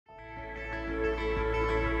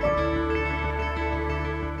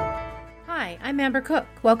I'm Amber Cook.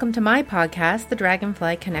 Welcome to my podcast, The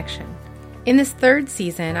Dragonfly Connection. In this third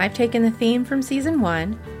season, I've taken the theme from season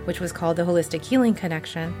 1, which was called The Holistic Healing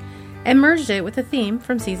Connection, and merged it with the theme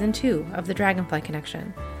from season 2 of The Dragonfly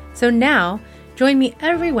Connection. So now, join me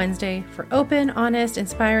every Wednesday for open, honest,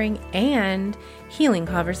 inspiring, and healing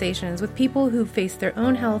conversations with people who've faced their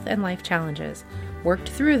own health and life challenges, worked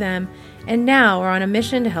through them, and now are on a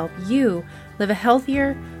mission to help you live a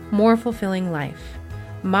healthier, more fulfilling life.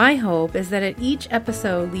 My hope is that each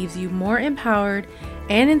episode leaves you more empowered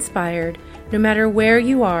and inspired, no matter where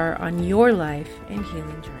you are on your life and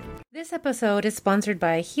healing journey. This episode is sponsored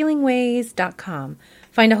by HealingWaze.com.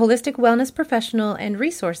 Find a holistic wellness professional and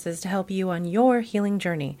resources to help you on your healing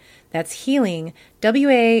journey. That's healing,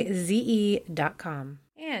 WAZE.com.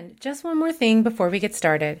 And just one more thing before we get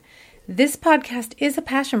started. This podcast is a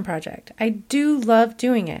passion project. I do love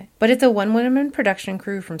doing it, but it's a one-woman production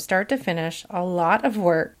crew from start to finish, a lot of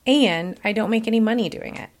work, and I don't make any money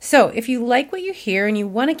doing it. So if you like what you hear and you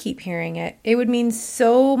want to keep hearing it, it would mean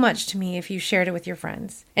so much to me if you shared it with your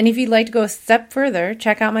friends. And if you'd like to go a step further,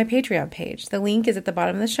 check out my Patreon page. The link is at the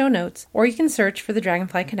bottom of the show notes, or you can search for The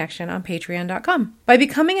Dragonfly Connection on patreon.com. By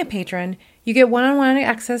becoming a patron, you get one-on-one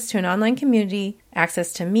access to an online community,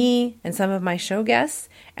 access to me and some of my show guests,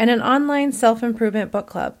 and an online self-improvement book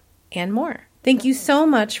club, and more. Thank you so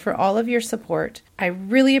much for all of your support. I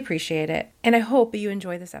really appreciate it, and I hope that you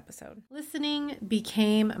enjoy this episode. Listening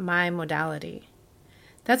became my modality.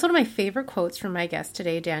 That's one of my favorite quotes from my guest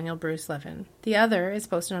today, Daniel Bruce Levin. The other is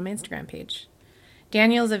posted on my Instagram page.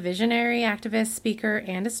 Daniel is a visionary, activist, speaker,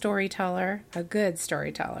 and a storyteller, a good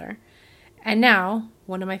storyteller, and now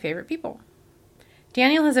one of my favorite people.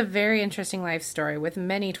 Daniel has a very interesting life story with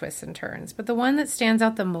many twists and turns, but the one that stands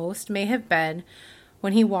out the most may have been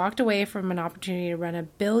when he walked away from an opportunity to run a $1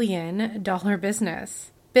 billion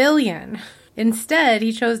business. Billion! Instead,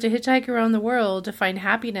 he chose to hitchhike around the world to find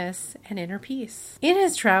happiness and inner peace. In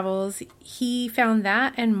his travels, he found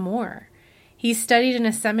that and more. He studied in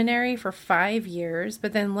a seminary for 5 years,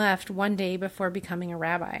 but then left one day before becoming a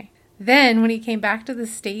rabbi. Then, when he came back to the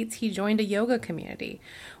States, he joined a yoga community,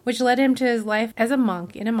 which led him to his life as a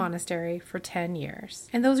monk in a monastery for 10 years.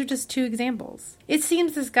 And those are just 2 examples. It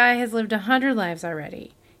seems this guy has lived 100 lives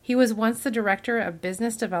already. He was once the director of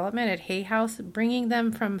business development at Hay House, bringing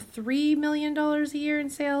them from $3 million a year in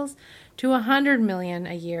sales to $100 million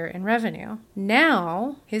a year in revenue.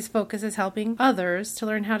 Now, his focus is helping others to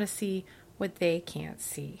learn how to see what they can't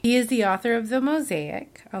see. He is the author of The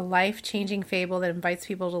Mosaic, a life-changing fable that invites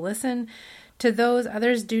people to listen to those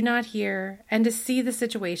others do not hear and to see the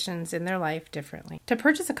situations in their life differently. To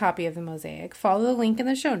purchase a copy of The Mosaic, follow the link in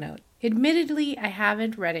the show note. Admittedly, I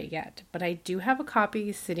haven't read it yet, but I do have a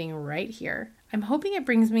copy sitting right here. I'm hoping it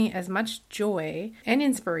brings me as much joy and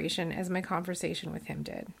inspiration as my conversation with him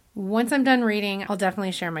did. Once I'm done reading, I'll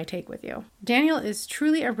definitely share my take with you. Daniel is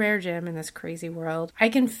truly a rare gem in this crazy world. I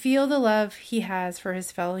can feel the love he has for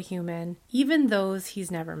his fellow human, even those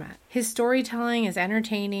he's never met. His storytelling is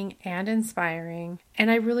entertaining and inspiring,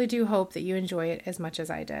 and I really do hope that you enjoy it as much as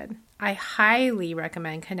I did. I highly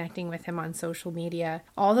recommend connecting with him on social media.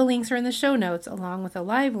 All the links are in the show notes, along with a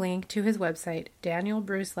live link to his website,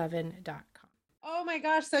 danielbrucelevin.com. Oh my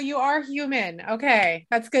gosh, so you are human. Okay,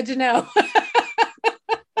 that's good to know.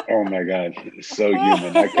 Oh my God, so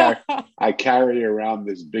human. I carry around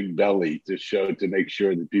this big belly to make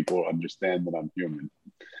sure that people understand that I'm human,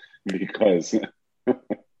 because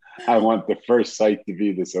I want the first sight to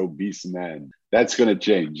be this obese man. That's going to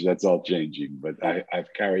change. That's all changing. But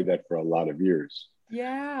I've carried that for a lot of years.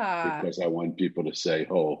 Yeah. Because I want people to say,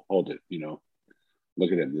 oh, hold it.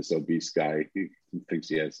 Look at him, this obese guy. He thinks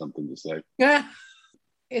he has something to say.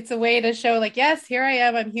 It's a way to show yes, here I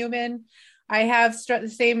am. I'm human. I have the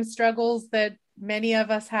same struggles that many of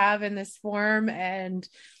us have in this form. And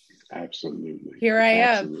absolutely, here I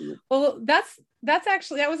am. Well, that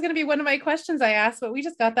was going to be one of my questions I asked, but we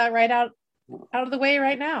just got that right out of the way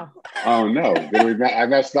right now. Oh no, I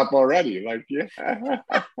messed up already. Yeah.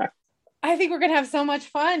 I think we're going to have so much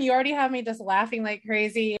fun. You already have me just laughing like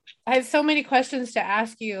crazy. I have so many questions to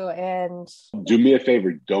ask you, and do me a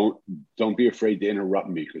favor. Don't be afraid to interrupt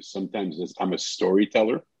me, because sometimes I'm a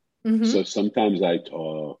storyteller. Mm-hmm. So sometimes I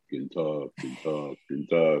talk and talk and talk and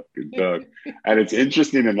talk and talk. And it's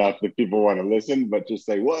interesting enough that people want to listen, but just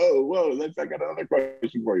say, whoa, I got another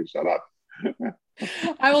question for you. Shut up.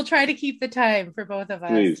 I will try to keep the time for both of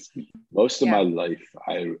us. Please. Most of my life,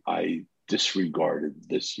 I disregarded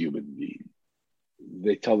this human being.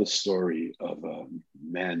 They tell the story of a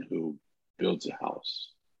man who builds a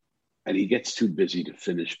house, and he gets too busy to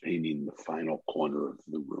finish painting the final corner of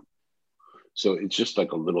the room. So it's just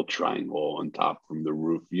like a little triangle on top from the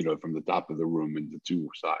roof, from the top of the room and the two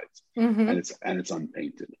sides, Mm-hmm. and it's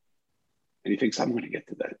unpainted. And he thinks, I'm going to get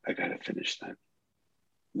to that. I got to finish that.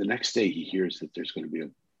 The next day, he hears that there's going to be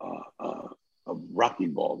a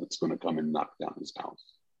rocking ball that's going to come and knock down his house.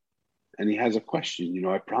 And he has a question.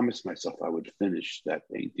 I promised myself I would finish that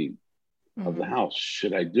painting of the Mm-hmm. house.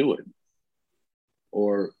 Should I do it,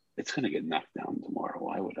 or it's going to get knocked down tomorrow?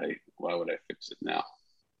 Why would I fix it now?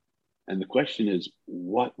 And the question is,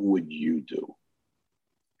 what would you do?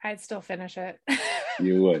 I'd still finish it.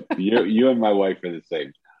 You would. You and my wife are the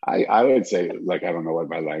same. I would say, like, I don't know what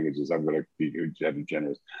my language is. I'm going to be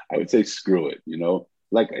generous. I would say, screw it.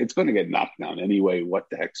 Like, it's going to get knocked down anyway. What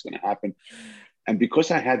the heck's going to happen? And because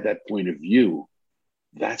I had that point of view,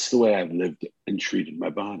 that's the way I've lived and treated my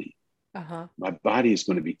body. Uh-huh. My body is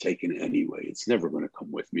going to be taken anyway. It's never going to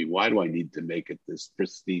come with me. Why do I need to make it this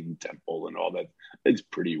pristine temple and all that? It's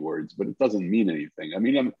pretty words, but it doesn't mean anything. I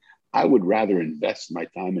mean, I would rather invest my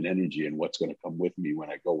time and energy in what's going to come with me when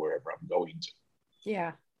I go wherever I'm going to.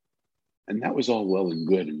 Yeah. And that was all well and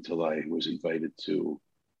good until I was invited to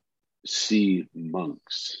see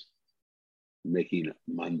monks making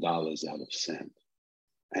mandalas out of sand.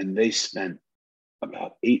 And they spent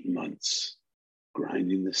about 8 months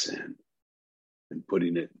grinding the sand and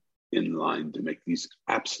putting it in line to make these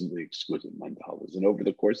absolutely exquisite mandalas. And over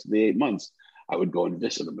the course of the 8 months, I would go and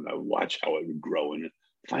visit them and I would watch how it would grow. And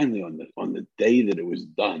finally, on the day that it was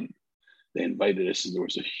done, they invited us and there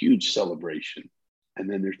was a huge celebration. And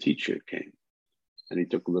then their teacher came and he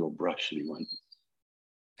took a little brush and he went,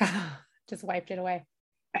 just wiped it away.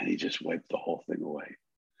 And he just wiped the whole thing away.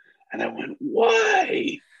 And I went,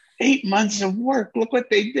 why? 8 months of work. Look what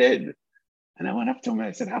they did. And I went up to him and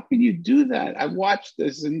I said, how can you do that? I watched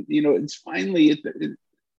this and, it's finally,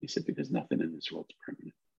 he said, because nothing in this world's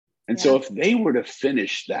permanent. And so if they were to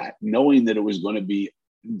finish that, knowing that it was going to be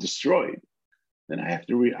destroyed, then I had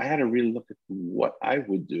to really look at what I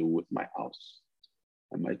would do with my house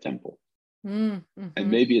and my temple. Mm-hmm.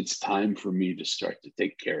 And maybe it's time for me to start to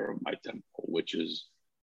take care of my temple, which is,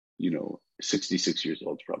 66 years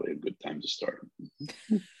old is probably a good time to start.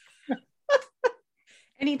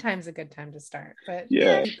 Anytime's a good time to start, but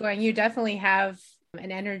yeah, keep going. You definitely have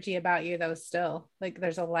an energy about you though, still. Like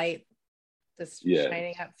there's a light just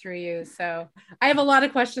shining up through you. So I have a lot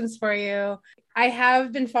of questions for you. I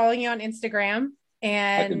have been following you on Instagram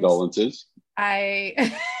and my condolences. I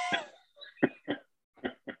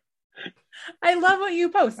love what you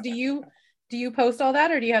post. Do you post all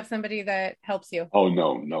that or do you have somebody that helps you? Oh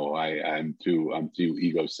no. I'm too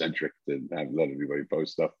egocentric to let anybody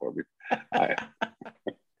post stuff for me.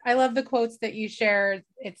 I love the quotes that you share.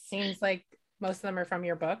 It seems like most of them are from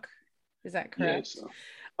your book. Is that correct?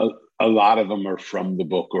 Yes. A lot of them are from the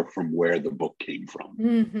book or from where the book came from.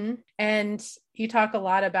 Mm-hmm. And you talk a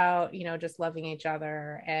lot about, just loving each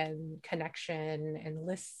other and connection and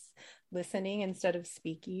listening instead of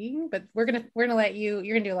speaking. But we're gonna let you're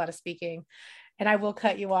gonna do a lot of speaking, and I will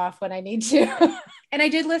cut you off when I need to. And I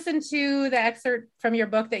did listen to the excerpt from your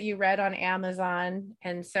book that you read on Amazon,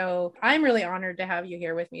 and so I'm really honored to have you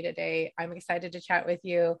here with me today. I'm excited to chat with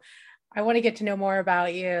you. I want to get to know more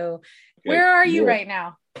about you. Okay. Where are you right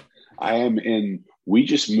now? I am we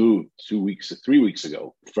just moved 3 weeks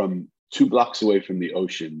ago from 2 blocks away from the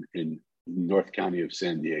ocean in North County of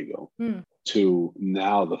San Diego to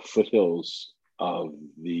now the foothills of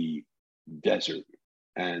the desert.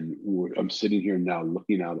 And I'm sitting here now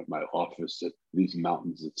looking out at my office at these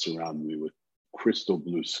mountains that surround me with crystal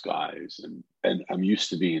blue skies. And I'm used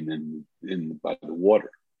to being by the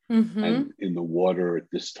water. Mm-hmm. And in the water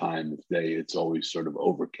at this time of day, it's always sort of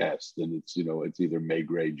overcast, and it's either May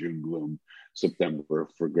gray, June gloom, September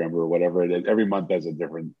for grammar or whatever it is. Every month has a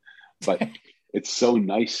different, but it's so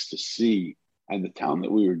nice to see. And the town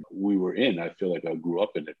that we were in, I feel like I grew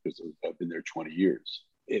up in it because I've been there 20 years.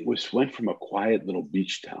 It went from a quiet little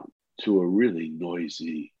beach town to a really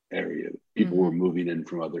noisy area. People were moving in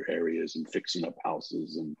from other areas and fixing up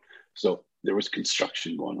houses, and so there was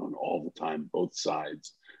construction going on all the time, both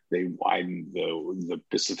sides. They widened the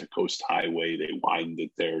Pacific Coast Highway. They widened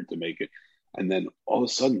it there to make it. And then all of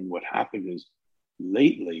a sudden what happened is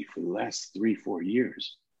lately, for the last 3-4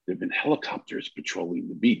 years, there have been helicopters patrolling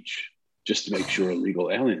the beach just to make sure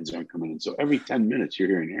illegal aliens aren't coming in. So every 10 minutes you're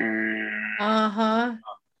hearing, uh-huh.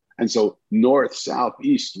 And so north, south,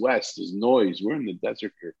 east, west is noise. We're in the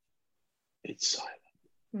desert here. It's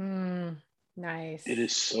silent. Nice. It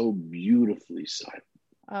is so beautifully silent.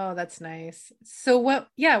 Oh, that's nice. So what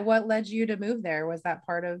led you to move there? Was that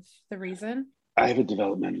part of the reason? I have a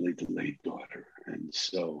developmentally delayed daughter. And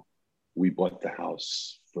so we bought the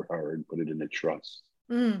house for her and put it in a trust.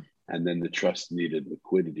 And And then the trust needed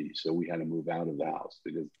liquidity. So we had to move out of the house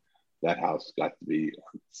because that house got to be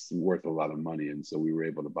worth a lot of money. And so we were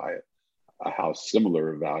able to buy a house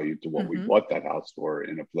similar value to what we Mm-hmm. bought that house for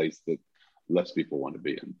in a place that less people want to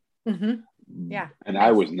be in. Mm-hmm. Yeah. And I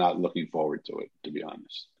Nice. was not looking forward to it, to be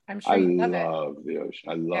honest. I'm sure I you love it. love the ocean.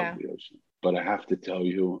 I love Yeah. the ocean. But I have to tell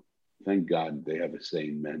you, thank God they have a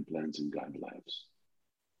saying, man plans and God laughs.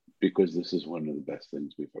 Because this is one of the best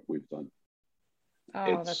things we've done.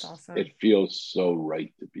 Oh, that's awesome. It feels so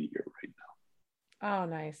right to be here right Oh,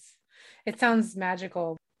 nice. It sounds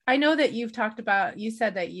magical. I know that you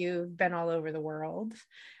said that you've been all over the world.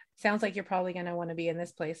 Sounds like you're probably going to want to be in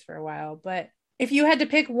this place for a while. But if you had to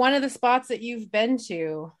pick one of the spots that you've been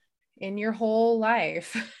to in your whole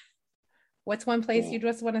life, what's one place now. you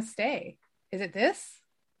just want to stay? Is it this?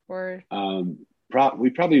 Or, We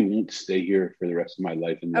probably won't stay here for the rest of my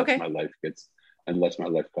life okay. unless my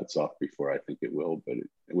life cuts off before I think it will,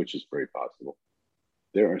 which is very possible.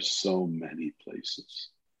 There are so many places.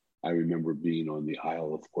 I remember being on the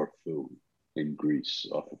Isle of Corfu in Greece,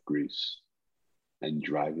 off of Greece, and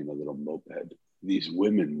driving a little moped. These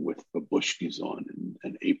women with babushkas on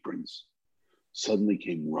and aprons suddenly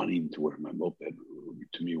came running to where my moped,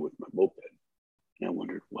 to me with my moped. And I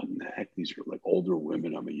wondered, what in the heck? These are like older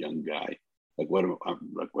women. I'm a young guy. Like,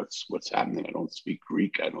 what's happening? I don't speak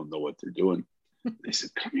Greek. I don't know what they're doing. They said,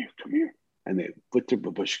 come here, come here. And they put their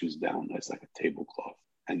babushkas down as like a tablecloth.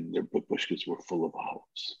 And their babushkas were full of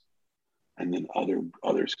olives. And then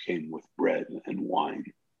others came with bread and wine.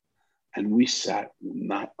 And we sat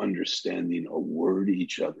not understanding a word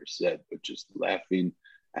each other said, but just laughing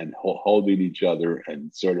and holding each other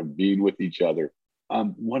and sort of being with each other.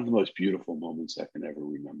 One of the most beautiful moments I can ever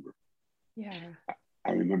remember. Yeah.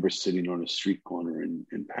 I remember sitting on a street corner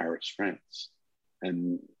in Paris, France.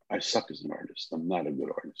 And I suck as an artist. I'm not a good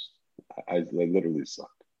artist. I literally suck.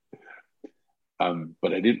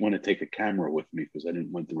 But I didn't want to take a camera with me because I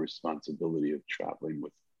didn't want the responsibility of traveling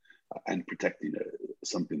with and protecting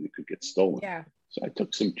something that could get stolen. Yeah. So I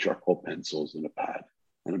took some charcoal pencils and a pad,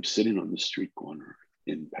 and I'm sitting on the street corner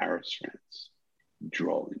in Paris, France,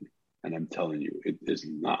 drawing. And I'm telling you, it is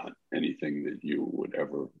not anything that you would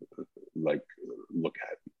ever like look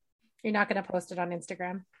at. You're not going to post it on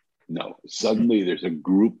Instagram? No. Suddenly there's a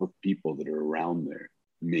group of people that are around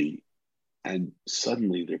me, and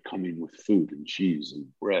suddenly they're coming with food and cheese and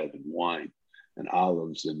bread and wine and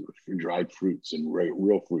olives and dried fruits and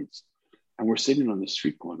real fruits. And we're sitting on the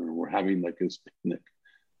street corner and we're having like this picnic,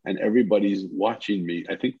 and everybody's watching me.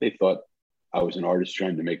 I think they thought I was an artist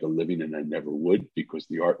trying to make a living and I never would because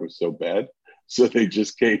the art was so bad. So they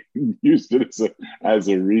just came and used it as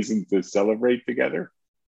a reason to celebrate together.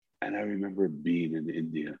 And I remember being in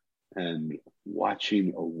India and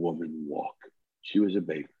watching a woman walk. She was a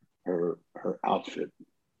baker. Her outfit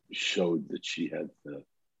showed that she had the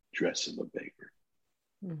dress of a baker.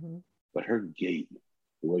 Mm-hmm. But her gait,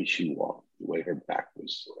 the way she walked, the way her back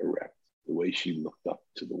was erect, the way she looked up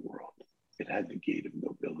to the world, it had the gait of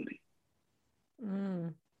nobility.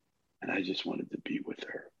 Mm. And I just wanted to be with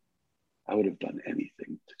her. I would have done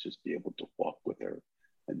anything to just be able to walk with her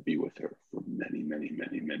and be with her for many, many,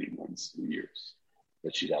 many, many months and years.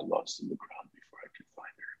 But she got lost in the crowd before I could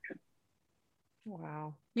find her again.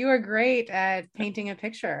 Wow. You are great at painting a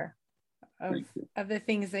picture of the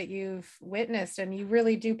things that you've witnessed, and you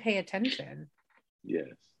really do pay attention. Yes.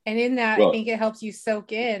 And in that, I Well, think it helps you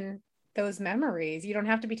soak in those memories. You don't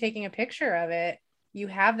have to be taking a picture of it. You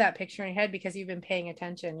have that picture in your head because you've been paying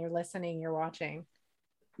attention. You're listening, you're watching.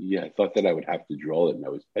 yeah, I thought that I would have to draw it, and I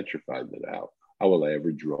was petrified that how will I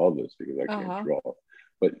ever draw this because I can't Uh-huh. draw.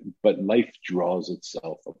 But life draws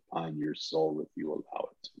itself upon your soul if you allow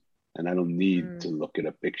it to. And I don't need to Mm. look at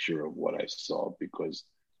a picture of what I saw because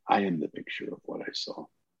I am the picture of what I saw.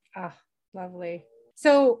 Ah, lovely.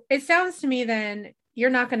 So it sounds to me then you're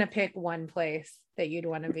not going to pick one place that you'd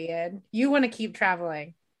want to be in. You want to keep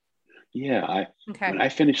traveling. Yeah, Okay. when I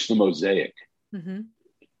finished the mosaic, Mm-hmm.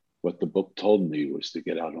 what the book told me was to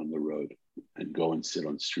get out on the road and go and sit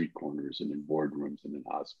on street corners and in boardrooms and in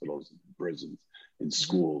hospitals and in prisons, in Mm-hmm.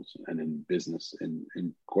 schools and in business and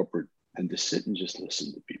in corporate, and to sit and just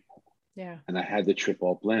listen to people. Yeah. And I had the trip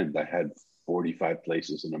all planned. I had 45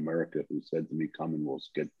 places in America who said to me, come and we'll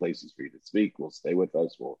get places for you to speak. We'll stay with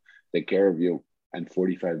us. We'll take care of you. And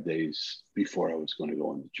 45 days before I was going to go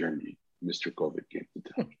on the journey, Mr. COVID came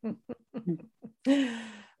to town.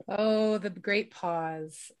 Oh, the great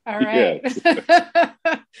pause. All right. Yes.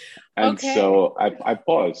 And Okay. so I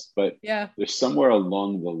paused, but Yeah. there's somewhere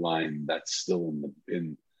along the line that's still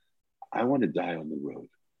in I want to die on the road.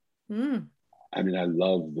 Mm. I mean, I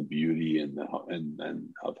love the beauty and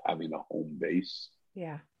of having a home base.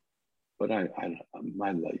 Yeah. but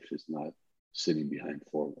my life is not sitting behind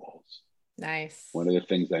four walls. Nice. One of the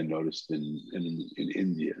things I noticed in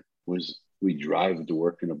India was we drive to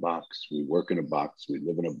work in a box. We work in a box. We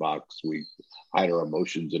live in a box. We hide our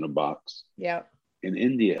emotions in a box. Yep. In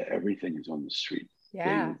India, everything is on the street.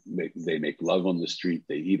 Yeah. They make love on the street.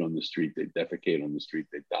 They eat on the street. They defecate on the street.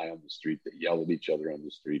 They die on the street. They yell at each other on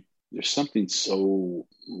the street. There's something so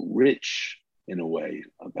rich in a way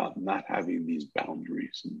about not having these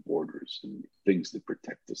boundaries and borders and things that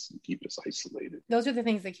protect us and keep us isolated. Those are the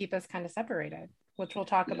things that keep us kind of separated, which we'll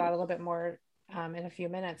talk Yeah. about a little bit more in a few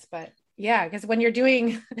minutes. But yeah, because when you're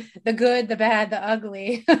doing the good, the bad, the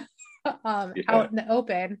ugly out in the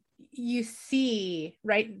open, you see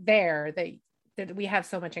right there that we have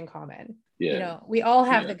so much in common. Yeah. You know, we all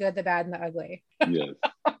have the good, the bad, and the ugly. Yes.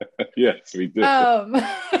 Yes, we do.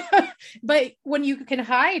 But when you can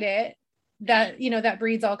hide it, that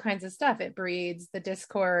breeds all kinds of stuff. It breeds the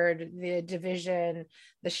discord, the division,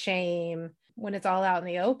 the shame. When it's all out in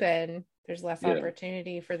the open, there's less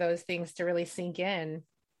opportunity for those things to really sink in.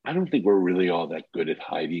 I don't think we're really all that good at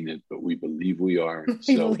hiding it, but we believe we are.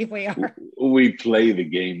 We believe we are. We play the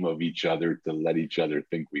game of each other to let each other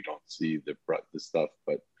think we don't see the stuff.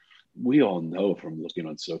 But we all know from looking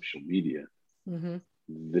on social media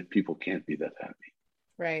that people can't be that happy.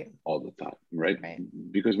 Right. All the time, right?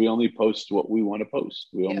 Because we only post what we want to post.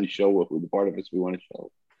 We only show the part of us we want to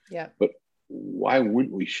show. Yeah. But why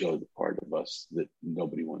wouldn't we show the part of us that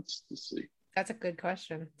nobody wants to see? That's a good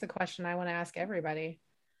question. It's a question I want to ask everybody.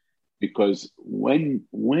 Because when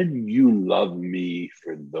you love me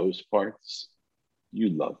for those parts, you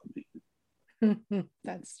love me.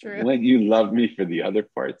 That's true. When you love me for the other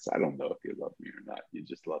parts, I don't know if you love me or not. You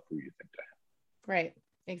just love who you think I am. Right.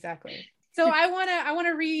 Exactly. So I want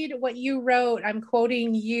to read what you wrote. I'm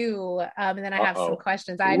quoting you, and then I have some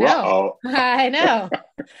questions. I know. I know.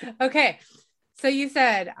 Okay. So you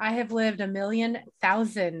said, I have lived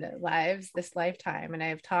 1,000,000 lives this lifetime, and I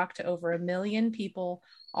have talked to over 1 million people,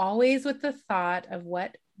 always with the thought of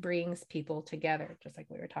what brings people together, just like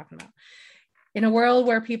we were talking about. In a world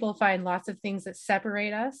where people find lots of things that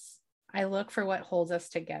separate us, I look for what holds us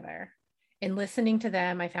together. In listening to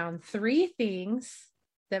them, I found 3 things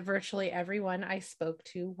that virtually everyone I spoke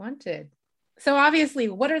to wanted. So obviously,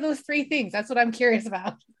 what are those 3 things? That's what I'm curious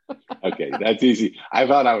about. Okay, that's easy. I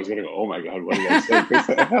thought I was going to go, oh my God, what did I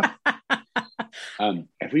say?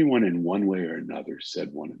 Everyone in one way or another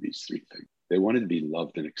said one of these 3 things. They wanted to be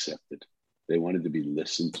loved and accepted. They wanted to be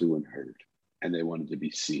listened to and heard. And they wanted to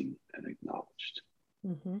be seen and acknowledged.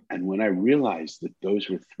 And when I realized that those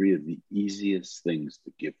were 3 of the easiest things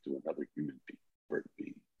to give to another human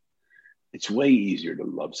being, it's way easier to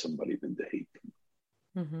love somebody than to hate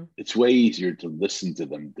them. It's way easier to listen to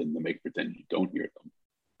them than to make pretend you don't hear them.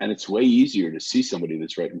 And it's way easier to see somebody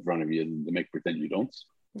that's right in front of you than to make pretend you don't.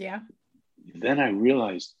 Yeah. Then I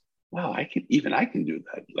realized, wow, I can do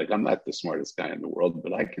that. Like, I'm not the smartest guy in the world,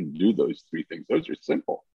 but I can do those 3 things. Those are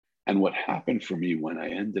simple. And what happened for me when I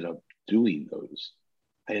ended up doing those,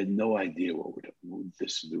 I had no idea what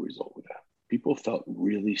the result would have. People felt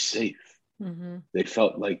really safe. They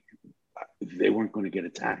felt like they weren't going to get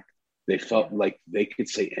attacked. They felt like they could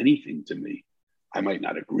say anything to me. I might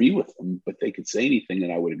not agree with them, but they could say anything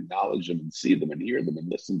and I would acknowledge them and see them and hear them and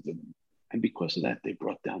listen to them. And because of that, they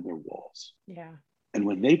brought down their walls. Yeah. And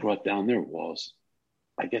when they brought down their walls,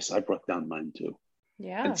 I guess I brought down mine too.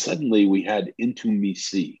 Yeah. And suddenly we had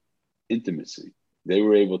intimacy. They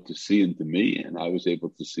were able to see into me and I was able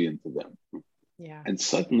to see into them. Yeah. And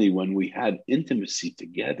suddenly when we had intimacy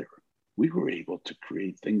together, we were able to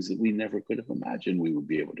create things that we never could have imagined we would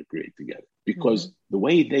be able to create together. Because the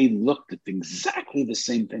way they looked at exactly the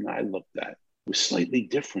same thing I looked at was slightly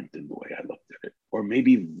different than the way I looked at it, or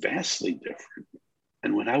maybe vastly different.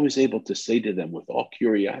 And when I was able to say to them with all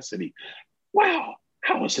curiosity, wow,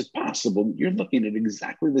 how is it possible? You're looking at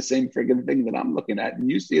exactly the same friggin' thing that I'm looking at,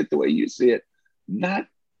 and you see it the way you see it. Not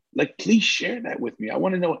like, please share that with me. I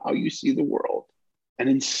want to know how you see the world. And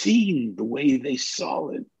in seeing the way they saw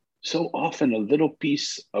it, so often a little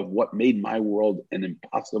piece of what made my world an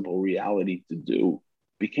impossible reality to do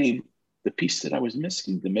became the piece that I was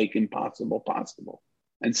missing to make impossible possible.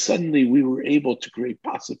 And suddenly we were able to create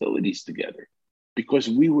possibilities together because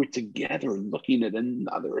we were together looking at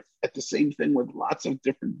the same thing with lots of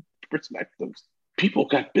different perspectives. People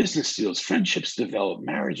got business deals, friendships developed,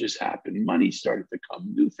 marriages happened, money started to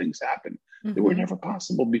come, new things happened that were never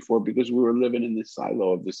possible before because we were living in this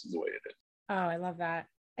silo of this is the way it is. Oh, I love that.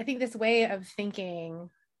 I think this way of thinking,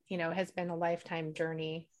 has been a lifetime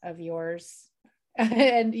journey of yours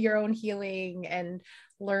and your own healing and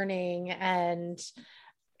learning and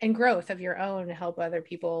growth of your own to help other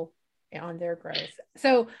people on their growth.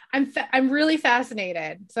 So I'm really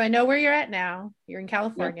fascinated. So I know where you're at now. You're in Yeah.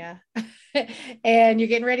 California, and you're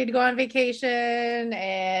getting ready to go on vacation,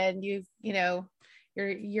 and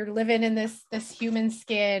you're living in this human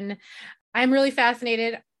skin. I'm really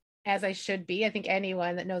fascinated, as I should be. I think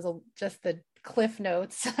anyone that knows just the cliff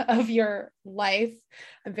notes of your life,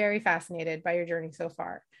 I'm very fascinated by your journey so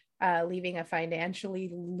far. Leaving a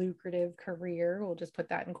financially lucrative career, we'll just put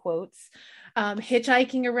that in quotes,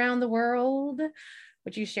 hitchhiking around the world,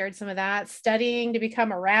 which you shared some of that, studying to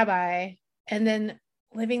become a rabbi, and then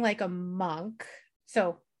living like a monk.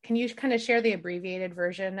 So, can you kind of share the abbreviated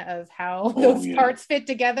version of how Oh those yeah. parts fit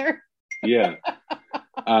together? Yeah.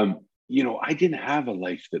 I didn't have a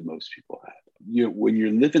life that most people had. When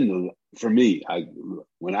you're living for me,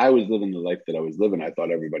 when I was living the life that I was living, I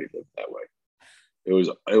thought everybody lived that way. It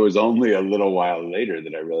was only a little while later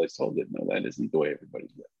that I realized, hold it, no, that isn't the way everybody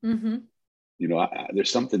lives. Mm-hmm.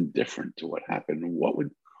 There's something different to what happened.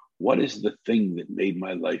 What is the thing that made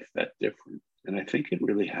my life that different? And I think it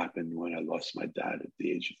really happened when I lost my dad at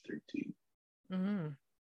the age of 13. Mm-hmm.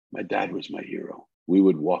 My dad was my hero. We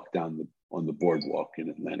would walk on the boardwalk in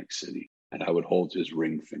Atlantic City, and I would hold his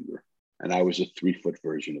ring finger. And I was a 3-foot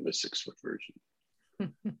version of a 6-foot version.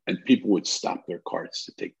 And people would stop their carts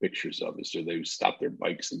to take pictures of us, or they would stop their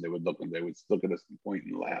bikes and they would look at us and point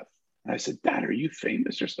and laugh. And I said, Dad, are you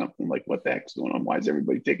famous or something? Like, what the heck's going on? Why is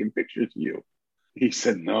everybody taking pictures of you? He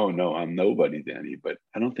said, no, I'm nobody, Danny. But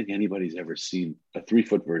I don't think anybody's ever seen a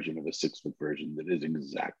 3-foot version of a 6-foot version that is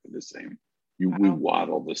exactly the same. We Wow.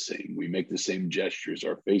 waddle the same. We make the same gestures.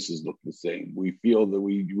 Our faces look the same. We feel that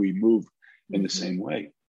we move in the same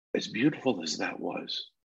way. As beautiful as that was,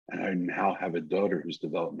 and I now have a daughter who's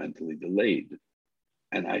developmentally delayed,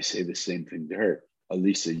 and I say the same thing to her,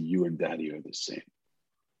 Elisa, you and Daddy are the same.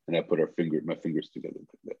 And I put my fingers together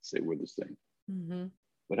like that, say we're the same. Mm-hmm.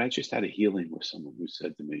 But I just had a healing with someone who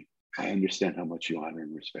said to me, I understand how much you honor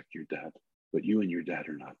and respect your dad, but you and your dad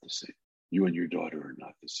are not the same. You and your daughter are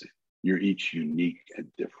not the same. You're each unique and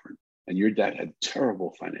different. And your dad had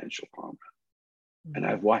terrible financial karma. And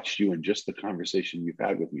I've watched you in just the conversation you've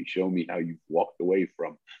had with me show me how you've walked away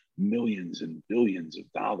from millions and billions of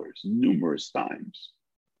dollars numerous times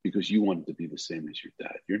because you wanted to be the same as your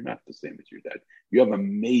dad. You're not the same as your dad. You have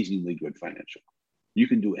amazingly good financial. You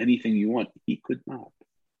can do anything you want. He could not.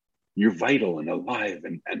 You're vital and alive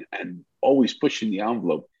and always pushing the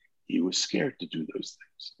envelope. He was scared to do those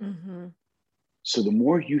things. Mm-hmm. So the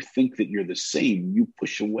more you think that you're the same, you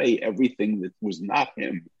push away everything that was not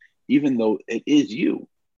him, even though it is you.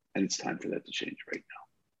 And it's time for that to change right now.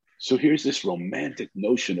 So here's this romantic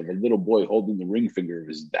notion of a little boy holding the ring finger of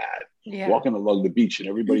his dad, walking along the beach, and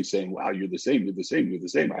everybody saying, wow, you're the same, you're the same, you're the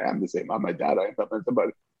same. I am the same. I'm my dad. I am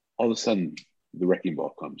somebody. All of a sudden, the wrecking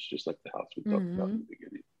ball comes, just like the house we talked about in the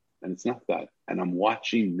beginning. And it's not that. And I'm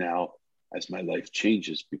watching now as my life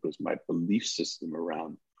changes because my belief system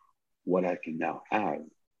around what I can now have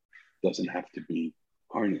doesn't have to be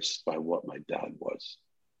harnessed by what my dad was.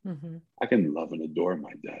 Mm-hmm. I can love and adore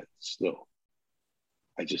my dad still.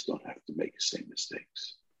 I just don't have to make the same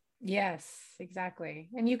mistakes. Yes, exactly.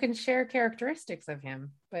 And you can share characteristics of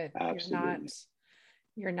him, but Absolutely.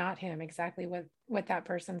 you're not him. Exactly what that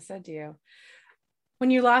person said to you. When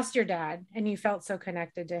you lost your dad and you felt so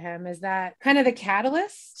connected to him, is that kind of the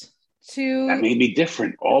catalyst to that made me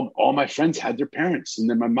different? All my friends had their parents, and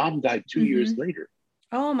then my mom died 2 years later.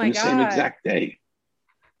 Oh my on the God. same exact day.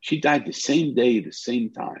 She died the same day, the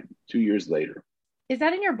same time, 2 years later. Is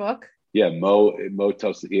that in your book? Yeah, Mo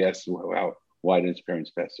tells, he asks, why did his parents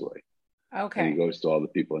pass away? Okay. And he goes to all the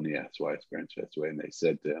people and he asks why his parents passed away. And they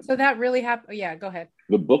said to him. So that really happened. Yeah, go ahead.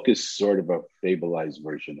 The book is sort of a fableized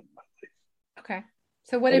version of my life. Okay.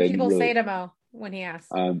 So what did people say to Mo when he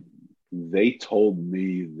asked? They told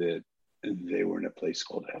me that they were in a place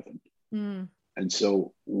called heaven. Mm. And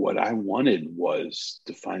so what I wanted was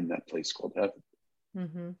to find that place called heaven.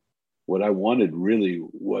 Mm-hmm. What I wanted really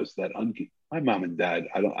was that my mom and dad,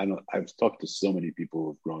 I've talked to so many people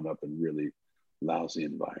who've grown up in really lousy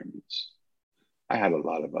environments. I had a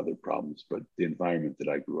lot of other problems, but the environment that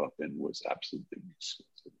I grew up in was absolutely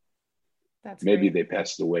exquisite. That's Maybe great. they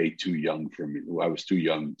passed away too young for me. I was too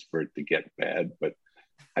young for it to get bad, but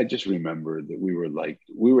I just remember that we were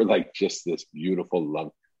like just this beautiful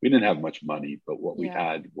love. We didn't have much money, but what we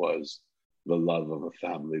had was the love of a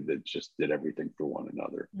family that just did everything for one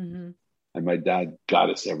another. Mm-hmm. And my dad got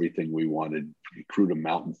us everything we wanted. He accrued a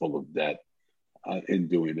mountain full of debt in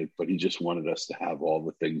doing it, but he just wanted us to have all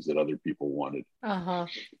the things that other people wanted. Uh-huh.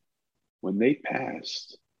 When they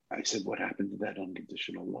passed, I said, what happened to that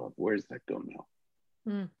unconditional love? Where does that go now?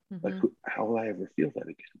 Mm-hmm. Like, how will I ever feel that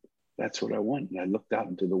again? That's what I want. And I looked out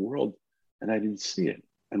into the world and I didn't see it.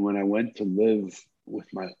 And when I went to live with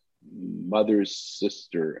my mother's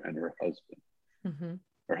sister and Mm-hmm.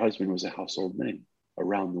 her husband was a household name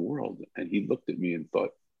around the world. And he looked at me and thought,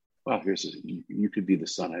 wow, you could be the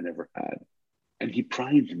son I never had. And he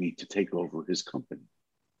primed me to take over his company.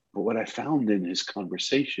 But what I found in his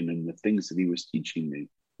conversation and the things that he was teaching me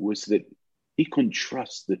was that he couldn't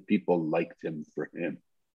trust that people liked him for him.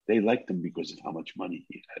 They liked him because of how much money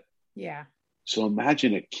he had. Yeah. So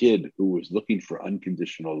imagine a kid who was looking for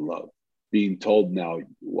unconditional love being told now,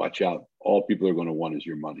 watch out, all people are going to want is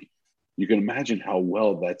your money. You can imagine how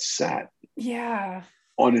well that sat Yeah.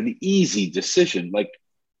 on an easy decision. Like,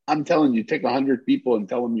 I'm telling you, take 100 people and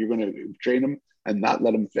tell them you're going to train them and not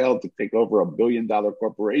let them fail to take over $1 billion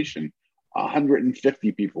corporation.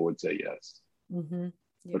 150 people would say yes. Mm-hmm.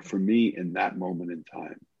 Yeah. But for me, in that moment in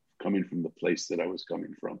time, coming from the place that I was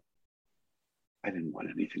coming from, I didn't want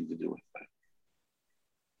anything to do with that.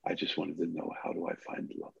 I just wanted to know, how do I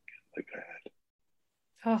find love again, like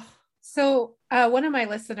I had. Oh, so one of my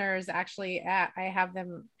listeners actually, I have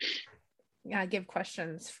them give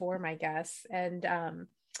questions for my guests, and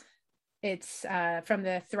it's from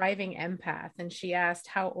the Thriving Empath, and she asked,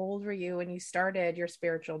 "How old were you when you started your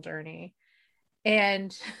spiritual journey,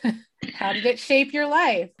 and how did it shape your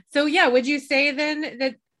life?" So, yeah, would you say then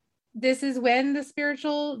that this is when the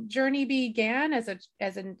spiritual journey began, as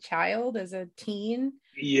a child, as a teen?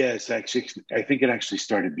 Yes, actually, I think it actually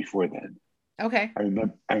started before then. Okay.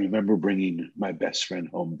 I remember bringing my best friend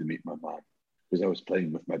home to meet my mom because I was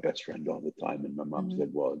playing with my best friend all the time. And my mom Mm-hmm. said,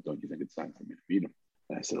 well, don't you think it's time for me to meet him?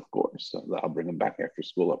 And I said, of course. So I'll bring him back after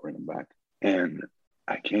school. I'll bring him back. And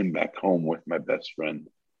I came back home with my best friend.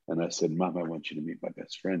 And I said, Mom, I want you to meet my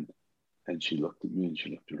best friend. And she looked at me and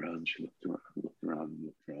she looked around. She looked around, looked around, and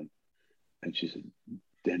looked around. And she said,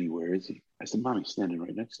 Danny, where is he? I said, Mom, he's standing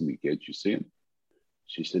right next to me, kid. You see him?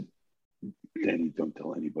 She said, Danny, don't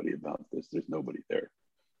tell anybody about this. There's nobody there.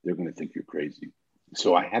 They're going to think you're crazy.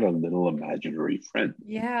 So I had a little imaginary friend.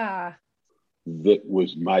 Yeah. That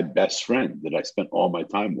was my best friend that I spent all my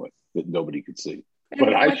time with that nobody could see. And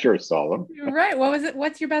But I sure saw him. Right. What was it?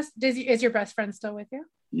 What's your best? Is your best friend still with you?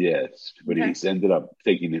 Yes, but Okay. he's ended up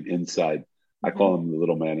taking it inside. I Mm-hmm. call him the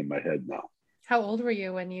little man in my head now. How old were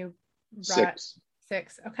you when you brought 6?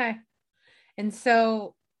 6? Okay. And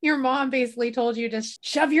so your mom basically told you to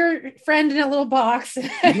shove your friend in a little box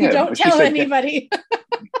and Yeah, don't she tell said anybody.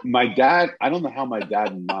 my dad, I don't know how my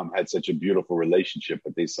dad and mom had such a beautiful relationship,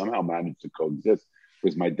 but they somehow managed to coexist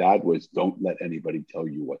because my dad was, don't let anybody tell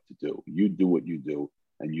you what to do. You do what you do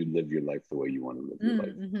and you live your life the way you want to live your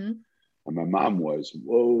life. Mm-hmm. And my mom was,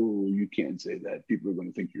 whoa, you can't say that. People are going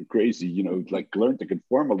to think you're crazy. You know, like learn to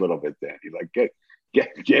conform a little bit, Danny. Like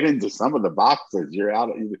get into some of the boxes. You're out.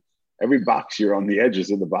 Every box you're on the edges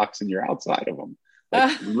of the box and you're outside of them.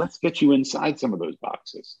 Like, let's get you inside some of those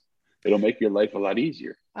boxes. It'll make your life a lot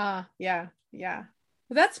easier. Yeah. Well,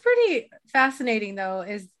 that's pretty fascinating, though,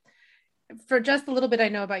 is for just a little bit I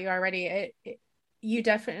know about you already. You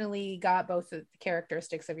definitely got both the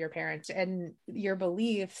characteristics of your parents and your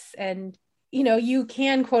beliefs, and you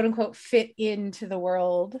can quote unquote fit into the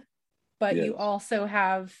world, but Yes. you also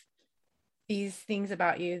have these things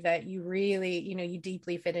about you that you really, you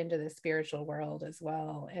deeply fit into the spiritual world as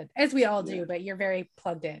well, and as we all do, but you're very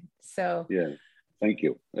plugged in. So yeah, thank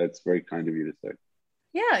you. That's very kind of you to say.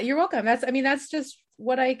 yeah, you're welcome. That's just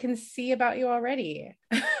what I can see about you already.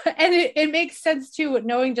 And it makes sense too,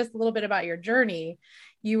 knowing just a little bit about your journey.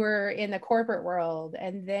 You were in the corporate world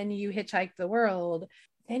and then you hitchhiked the world.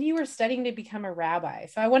 Then you were studying to become a rabbi.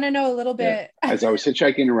 So I want to know a little bit. As I was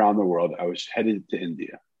hitchhiking around the world, I was headed to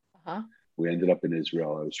India. Uh-huh. We ended up in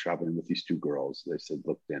Israel. I was traveling with these 2 girls. They said,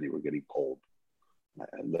 look, Danny, we're getting cold.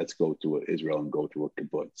 Let's go to Israel and go to a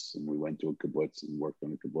kibbutz. And we went to a kibbutz and worked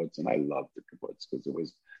on a kibbutz. And I loved the kibbutz because it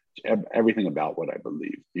was everything about what I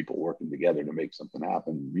believed. People working together to make something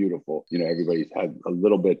happen. Beautiful. Everybody's had a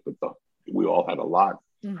little bit, but we all had a lot.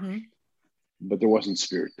 Mm-hmm. But there wasn't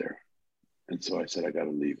spirit there. And so I said, I got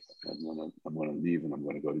to leave. I'm going to leave and I'm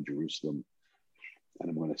going to go to Jerusalem and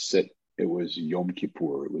I'm going to sit. It was Yom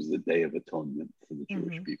Kippur. It was the Day of Atonement for the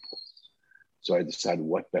Jewish people. So I decided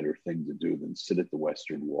what better thing to do than sit at the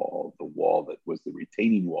Western Wall, the wall that was the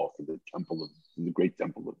retaining wall for the great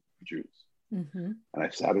temple of the Jews. Mm-hmm. And I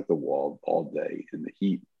sat at the wall all day in the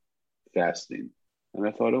heat, fasting. And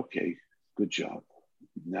I thought, okay, good job.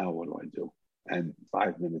 Now what do I do? And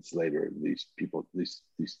 5 minutes later, these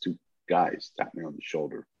 2 guys tapped me on the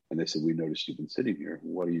shoulder and they said, we noticed you've been sitting here.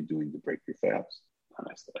 What are you doing to break your fast? And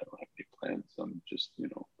I said, I don't have any plans. I'm just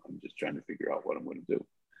trying to figure out what I'm going to do.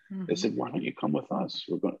 They said, why don't you come with us?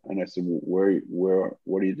 We're going. And I said, well,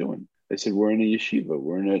 what are you doing? They said, we're in a yeshiva.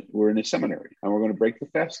 We're in a seminary, and we're going to break the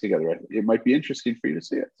fast together. It might be interesting for you to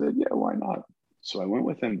see it. I said, yeah, why not? So I went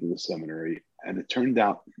with them to the seminary, and it turned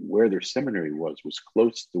out where their seminary was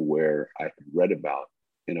close to where I had read about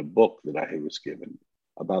in a book that I was given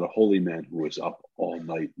about a holy man who was up all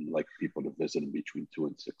night and liked people to visit him between 2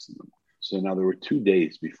 and 6 in the morning. So now there were 2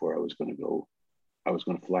 days before I was going to go. I was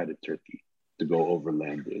going to fly to Turkey to go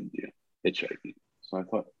overland to India, hitchhiking. So I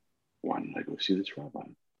thought, why didn't I go see this rabbi?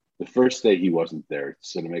 The first day he wasn't there.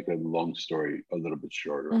 So to make a long story a little bit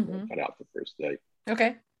shorter, I'm going to cut out the first day.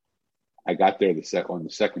 Okay. I got there on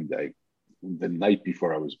the second day. The night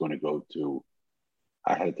before I was going to go to,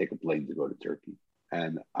 I had to take a plane to go to Turkey.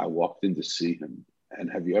 And I walked in to see him.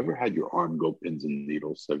 And have you ever had your arm go pins and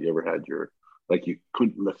needles? Have you ever had like you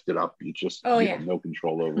couldn't lift it up? You just had no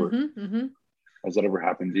control over it. Has that ever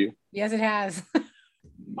happened to you? Yes, it has.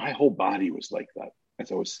 My whole body was like that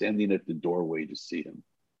as I was standing at the doorway to see him.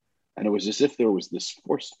 And it was as if there was this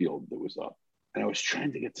force field that was up. And I was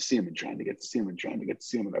trying to get to see him and trying to get to see him and trying to get to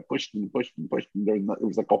see him. And I pushed and pushed and pushed. And it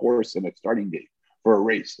was like a horse in a starting gate for a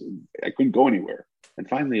race. I couldn't go anywhere. And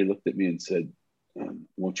finally he looked at me and said,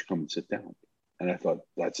 won't you come and sit down? And I thought,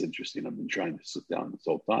 that's interesting. I've been trying to sit down this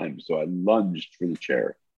whole time. So I lunged for the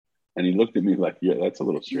chair. And he looked at me like, yeah, that's a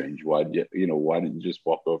little strange. Why didn't you just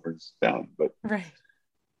walk over and sit down? But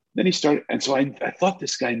then he started. And so I thought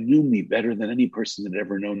this guy knew me better than any person that had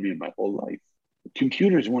ever known me in my whole life.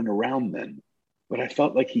 Computers weren't around then, but I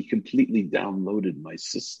felt like he completely downloaded my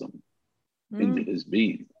system into his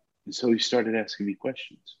being. And so he started asking me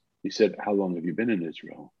questions. He said, how long have you been in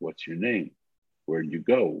Israel? What's your name? Where did you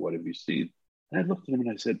go? What have you seen? And I looked at him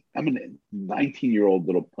and I said, I'm a 19-year-old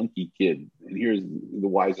little punky kid. And here's the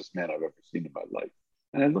wisest man I've ever seen in my life.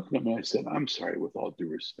 And I looked at him and I said, I'm sorry, with all due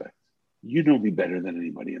respect. You know me better than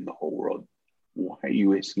anybody in the whole world. Why are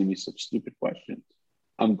you asking me such stupid questions?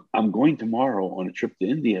 I'm going tomorrow on a trip to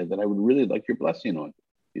India that I would really like your blessing on.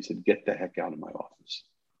 He said, get the heck out of my office.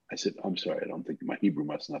 I said, I'm sorry, I don't think my Hebrew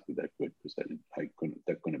must not be that good because that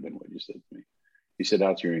couldn't have been what you said to me. He said,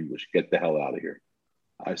 how's your English? Get the hell out of here.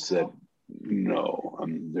 I said, no,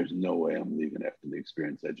 there's no way I'm leaving after the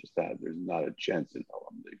experience I just had. There's not a chance in hell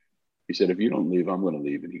I'm leaving. He said, if you don't leave, I'm going to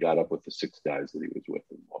leave. And he got up with the 6 guys that he was with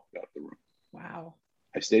and walked out the room. Wow.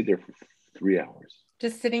 I stayed there for 3 hours.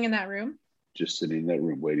 Just sitting in that room? Just sitting in that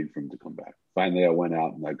room waiting for him to come back. Finally, I went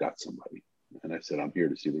out and I got somebody. And I said, I'm here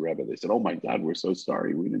to see the rabbi. They said, oh my God, we're so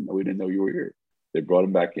sorry. We didn't know you were here. They brought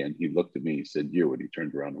him back in. He looked at me. He said, you. And he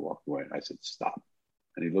turned around and walked away. And I said, stop.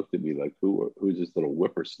 And he looked at me like, who's this little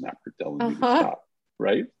whippersnapper telling me to stop?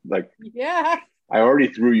 Right? Like, yeah. I already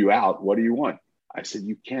threw you out. What do you want? I said,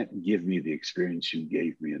 you can't give me the experience you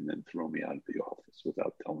gave me and then throw me out of the office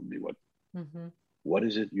without telling me what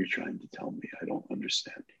is it you're trying to tell me? I don't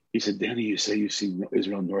understand. He said, Danny, you say you've seen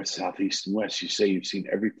Israel north, south, east, and west. You say you've seen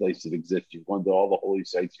every place that exists. You've gone to all the holy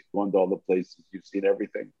sites. You've gone to all the places. You've seen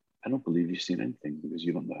everything. I don't believe you've seen anything because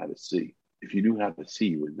you don't know how to see. If you knew how to see,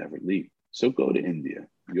 you would never leave. So go to India.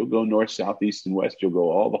 You'll go north, south, east, and west. You'll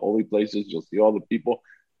go all the holy places. You'll see all the people.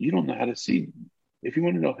 You don't know how to see. If you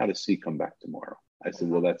want to know how to see, come back tomorrow. I said,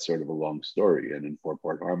 well, that's sort of a long story. And in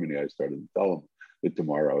 4-part harmony, I started to tell him that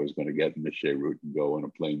tomorrow I was going to get in the Beirut and go on a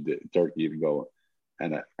plane to Turkey and go.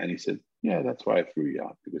 And he said, yeah, that's why I threw you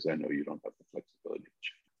out, because I know you don't have the flexibility.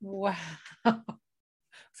 Wow.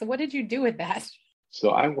 So what did you do with that? So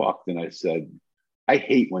I walked and I said, I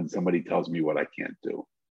hate when somebody tells me what I can't do,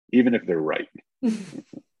 even if they're right.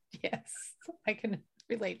 Yes, I can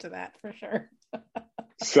relate to that for sure.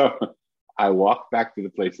 So I walked back to the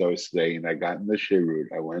place I was staying. I got in the Beirut.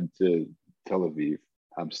 I went to Tel Aviv.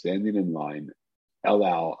 I'm standing in line. El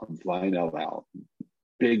Al, I'm flying El Al.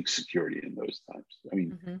 Big security in those times. I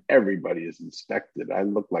mean, everybody is inspected. I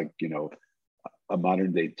look like, a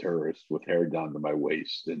modern day tourist with hair down to my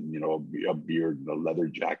waist and, a beard and a leather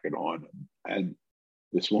jacket on. And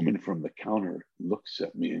this woman from the counter looks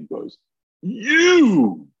at me and goes,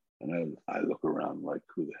 you! And I look around like,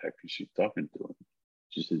 who the heck is she talking to?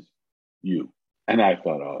 She says, you. And I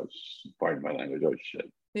thought, oh, pardon my language, oh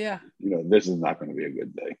shit. Yeah. This is not going to be a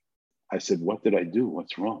good day. I said, what did I do?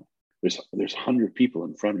 What's wrong? There's 100 people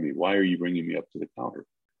in front of me. Why are you bringing me up to the counter?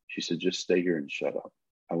 She said, just stay here and shut up.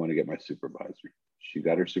 I want to get my supervisor. She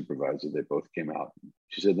got her supervisor. They both came out.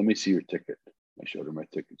 She said, let me see your ticket. I showed her my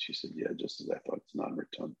ticket. She said, yeah, just as I thought, it's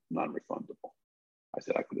non-refundable. I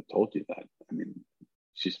said, I could have told you that. I mean,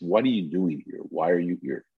 she said, what are you doing here? Why are you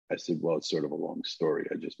here? I said, well, it's sort of a long story.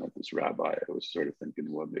 I just met this rabbi. I was sort of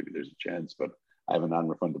thinking, well, maybe there's a chance, but I have a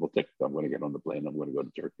non-refundable ticket. I'm going to get on the plane. I'm going to go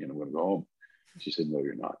to Turkey and I'm going to go home. She said, no,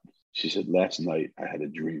 you're not. She said, last night I had a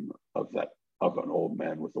dream of an old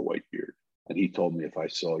man with a white beard. And he told me if I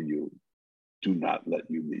saw you, do not let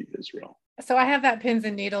you leave Israel. So I have that pins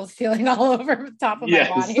and needles feeling all over the top of my Yes.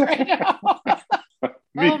 body right now.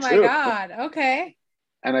 Me Oh my too. God. Okay.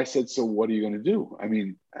 And I said, so what are you going to do? I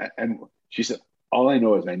mean, and she said, all I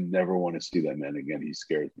know is I never want to see that man again. He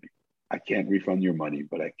scares me. I can't refund your money,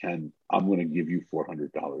 but I'm going to give you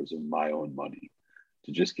 $400 of my own money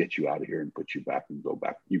to just get you out of here and put you back and go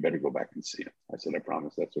back. You better go back and see him. I said, I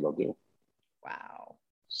promise that's what I'll do. Wow.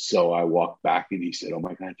 So I walked back and he said, oh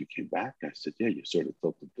my God, you came back? I said, yeah, you sort of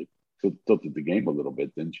tilted the game a little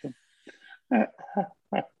bit, didn't you?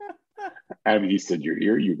 And he said, you're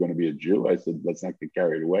here, you're going to be a Jew. I said, let's not get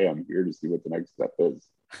carried away. I'm here to see what the next step is.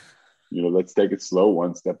 Let's take it slow,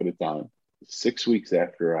 one step at a time. 6 weeks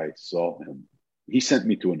after I saw him, he sent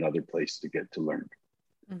me to another place to get to learn.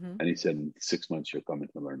 Mm-hmm. And he said, in 6 months, you'll come in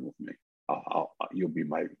to learn with me. You'll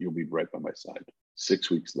be right by my side. 6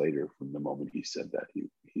 weeks later, from the moment he said that,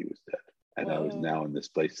 he was dead. And Whoa. I was now in this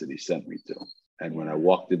place that he sent me to. And when I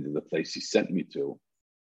walked into the place he sent me to,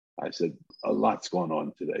 I said, a lot's going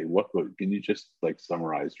on today. Can you just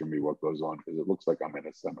summarize for me what goes on? Because it looks like I'm in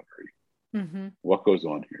a seminary. Mm-hmm. What goes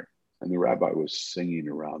on here? And the rabbi was singing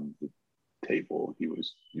around the table. He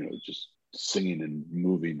was, just singing and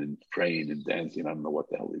moving and praying and dancing. I don't know what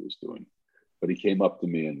the hell he was doing. But he came up to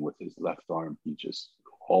me and with his left arm, he just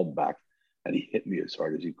hauled back and he hit me as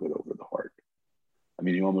hard as he could over the heart. I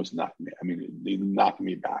mean, he almost knocked me. I mean, he knocked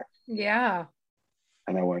me back. Yeah.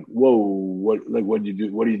 And I went, whoa, what did you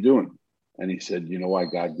do? What are you doing? And he said, you know why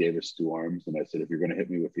God gave us two arms? And I said, if you're going to hit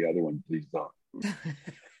me with the other one, please don't.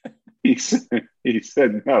 he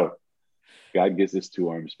said, no, God gives us two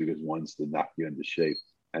arms because one's to knock you into shape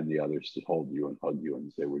and the other's to hold you and hug you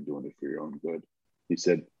and say, we're doing it for your own good. He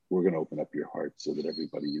said, we're going to open up your heart so that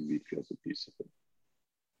everybody you meet feels a piece of it.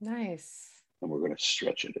 Nice. And we're going to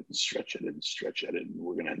stretch it and stretch it and stretch it. And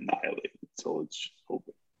we're going to annihilate it until it's just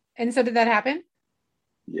open. And so did that happen?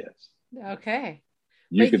 Yes. Okay.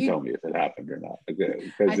 You can tell me if it happened or not.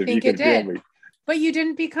 Okay? Because I think it did. But you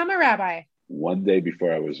didn't become a rabbi. One day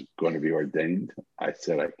before I was going to be ordained, I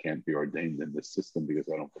said I can't be ordained in this system because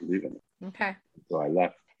I don't believe in it. Okay. So I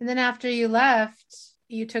left. And then after you left,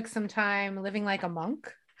 you took some time living like a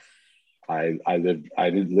monk? I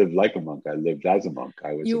didn't live like a monk. I lived as a monk.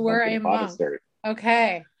 I was a monk in a monastery.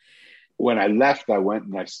 Okay. When I left, I went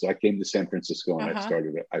and I came to San Francisco and I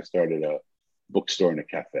started a bookstore and a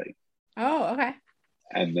cafe. Oh, okay.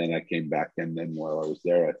 And then I came back, and then while I was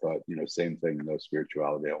there, I thought, same thing, no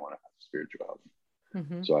spirituality. I want to have spirituality.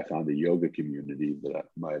 Mm-hmm. So I found a yoga community that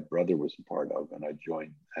my brother was a part of, and I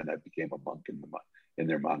joined, and I became a monk in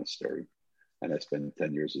their monastery. And I spent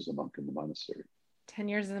 10 years as a monk in the monastery. 10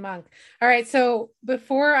 years as a monk. All right. So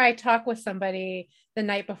before I talk with somebody, the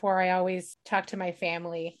night before, I always talk to my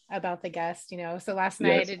family about the guest, So last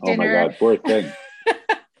night at dinner. Oh my God, poor thing.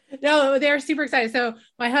 No, they're super excited. So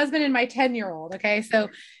my husband and my 10-year-old. Okay. So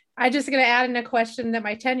I just going to add in a question that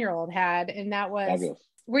my 10-year-old had. And that was, fabulous.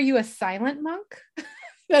 Were you a silent monk?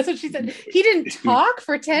 That's what she said. He didn't talk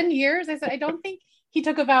for 10 years. I said, I don't think he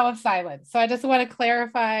took a vow of silence. So I just want to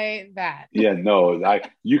clarify that. Yeah, no,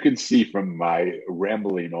 you can see from my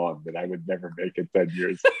rambling on that I would never make it 10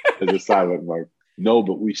 years as a silent monk. No,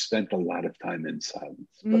 but we spent a lot of time in silence,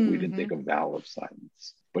 but we didn't take a vow of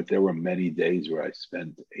silence. But there were many days where I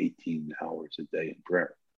spent 18 hours a day in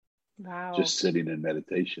prayer. Wow. Just sitting in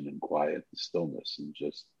meditation and quiet and stillness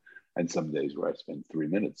and some days where I spent 3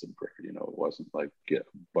 minutes in prayer. It wasn't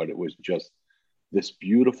but it was just this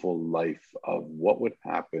beautiful life of what would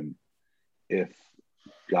happen if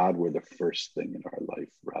God were the first thing in our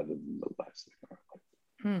life rather than the last thing in our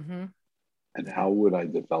life. Mm-hmm. And how would I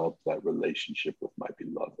develop that relationship with my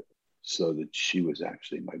beloved so that she was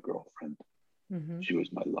actually my girlfriend? Mm-hmm. She was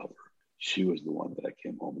my lover. She was the one that I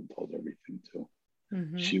came home and told everything to.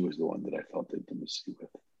 Mm-hmm. She was the one that I felt intimacy with.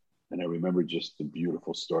 And I remember just the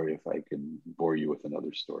beautiful story, if I can bore you with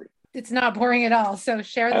another story. It's not boring at all. So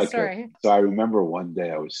share the story. So I remember one day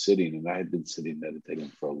I was sitting, and I had been sitting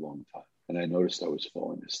meditating for a long time. And I noticed I was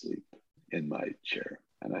falling asleep in my chair.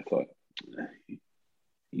 And I thought,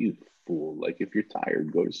 you fool. If you're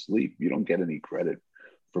tired, go to sleep. You don't get any credit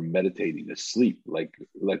for meditating asleep. Like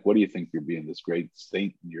what do you think? You're being this great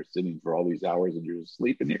saint and you're sitting for all these hours and you're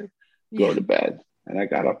sleeping here? Go to bed. And I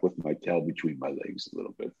got up with my tail between my legs a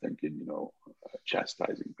little bit, thinking,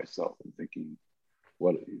 chastising myself and thinking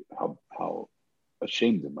how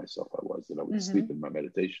ashamed of myself I was that I would sleep in my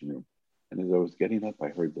meditation room. And as I was getting up, I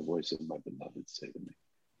heard the voice of my beloved say to me,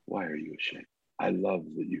 why are you ashamed? I love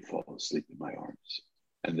that you fall asleep in my arms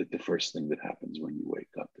and that the first thing that happens when you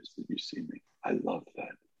wake up is that you see me. I love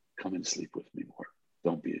that. Come and sleep with me more.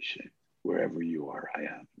 Don't be ashamed. Wherever you are, I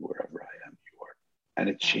am. Wherever I am, you are. And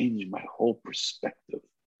it changed my whole perspective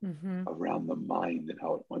around the mind and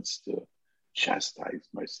how it wants to chastise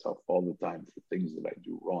myself all the time for things that I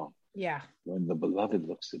do wrong. Yeah. When the beloved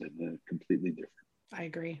looks at it, then it's completely different. I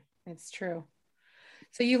agree. It's true.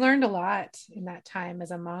 So you learned a lot in that time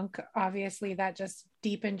as a monk. Obviously, that just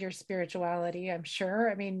deepened your spirituality, I'm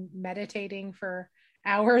sure. I mean, meditating for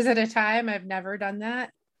hours at a time, I've never done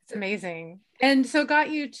that. It's amazing. And so got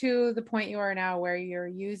you to the point you are now where you're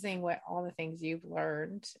using what all the things you've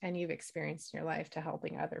learned and you've experienced in your life to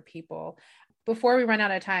helping other people. Before we run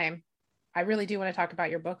out of time, I really do want to talk about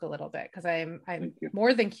your book a little bit because I'm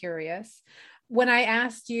more than curious. When I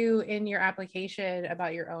asked you in your application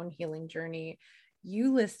about your own healing journey,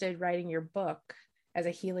 you listed writing your book as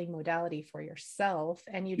a healing modality for yourself,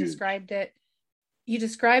 and you described it. You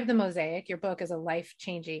described the Mosaic, your book, as a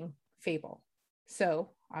life-changing fable.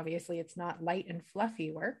 So obviously it's not light and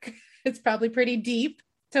fluffy work. It's probably pretty deep.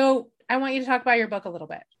 So I want you to talk about your book a little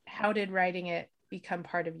bit. How did writing it become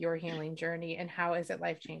part of your healing journey, and how is it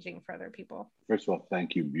life-changing for other people? First of all,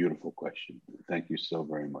 thank you. Beautiful question. Thank you so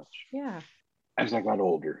very much. Yeah. As I got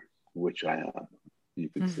older, which I am, you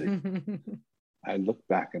could see, I looked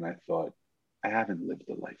back and I thought, I haven't lived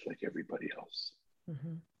a life like everybody else.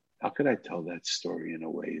 How could I tell that story in a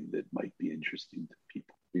way that might be interesting to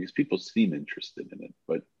people? Because people seem interested in it,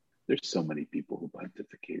 but there's so many people who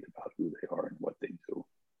pontificate about who they are and what they do.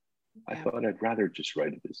 I thought I'd rather just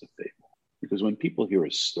write it as a fable. Because when people hear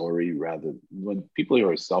a story, when people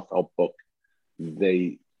hear a self-help book,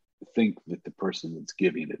 they think that the person that's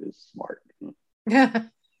giving it is smart.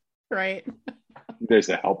 Right. There's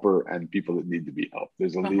a helper and people that need to be helped.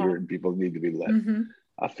 There's a leader and people that need to be led.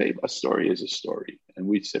 A story is a story. And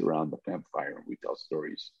we sit around the campfire and we tell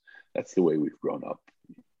stories. That's the way we've grown up.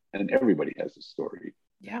 And everybody has a story.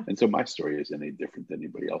 Yeah. And so my story isn't any different than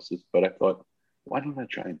anybody else's. But I thought, why don't I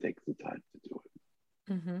try and take the time to do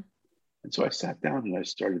it? And so I sat down and I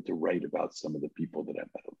started to write about some of the people that I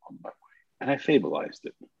met along my way. And I fableized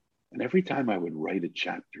it. And every time I would write a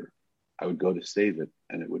chapter, I would go to save it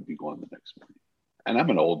and it would be gone the next morning. And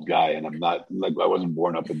I'm an old guy and I'm not like, I wasn't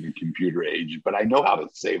born up in the computer age, but I know how to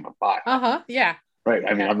save a file. Yeah. Right.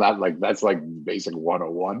 I mean, I'm not like, that's like basic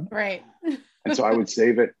 101. Right. And so I would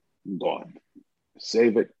save it, gone.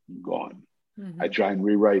 Save it, gone. I try and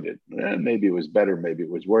rewrite it. Maybe it was better, maybe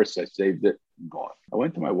it was worse. I saved it, gone. I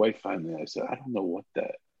went to my wife finally and I said, I don't know what the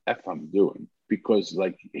F I'm doing. Because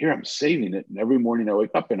like here I'm saving it and every morning I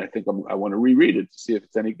wake up and I think I want to reread it to see if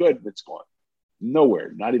it's any good. And it's gone.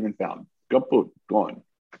 Nowhere, not even found. Kaput, gone.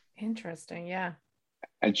 Interesting, yeah.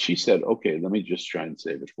 And she said, okay, let me just try and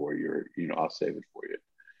save it for you. Or, I'll save it for you.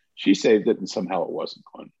 She saved it and somehow it wasn't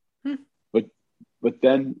gone. But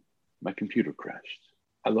then my computer crashed.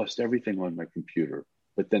 I lost everything on my computer,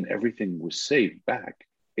 but then everything was saved back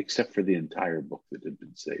except for the entire book that had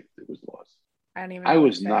been saved. It was lost. I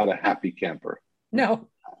was not a happy camper. No.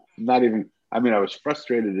 Not even, I was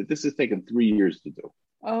frustrated that this has taken 3 years to do.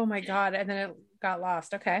 Oh my God. And then it got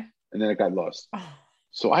lost. Okay. And then it got lost.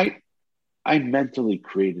 So I mentally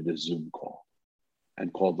created a Zoom call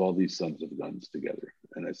and called all these sons of guns together.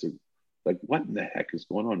 And I said, like, what in the heck is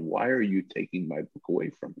going on? Why are you taking my book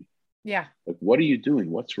away from me? Yeah. Like, what are you doing?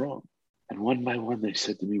 What's wrong? And one by one, they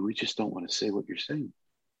said to me, we just don't want to say what you're saying.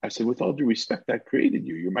 I said, with all due respect, I created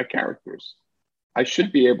you. You're my characters. I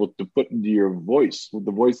should be able to put into your voice with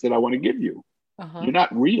the voice that I want to give you. You're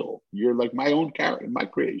not real. You're like my own character, my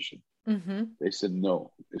creation. They said,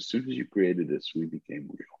 no, as soon as you created us, we became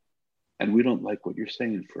real. And we don't like what you're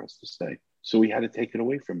saying for us to say. So we had to take it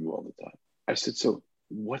away from you all the time. I said, so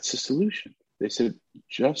what's the solution? They said,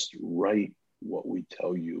 just write what we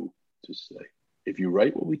tell you to say. If you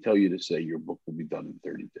write what we tell you to say, your book will be done in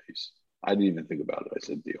 30 days. I didn't even think about it. I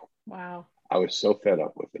said, deal. Wow. I was so fed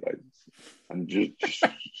up with it. I'm just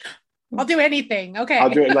I'll do anything. Okay. I'll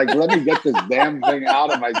do it. Like, let me get this damn thing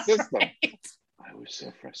out of my system. Right. I was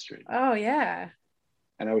so frustrated. Oh, yeah.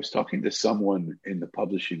 And I was talking to someone in the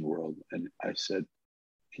publishing world, and I said,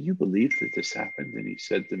 can you believe that this happened? And he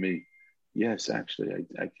said to me, yes, actually,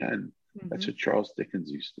 I can. That's what Charles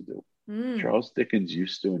Dickens used to do. Charles Dickens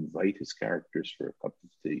used to invite his characters for a cup of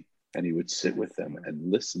tea, and he would sit with them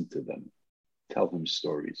and listen to them tell him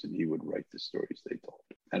stories, and he would write the stories they told.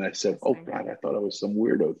 And I said, oh God, I thought I was some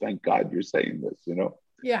weirdo. Thank God you're saying this,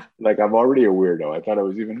 Yeah. Like, I'm already a weirdo. I thought I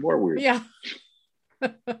was even more weird. Yeah.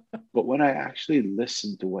 But when I actually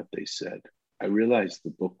listened to what they said, I realized the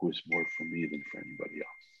book was more for me than for anybody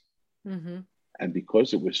else. And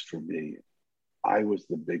because it was for me, I was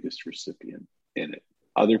the biggest recipient in it.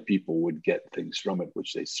 Other people would get things from it,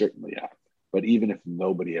 which they certainly have. But even if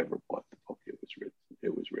nobody ever bought the book, it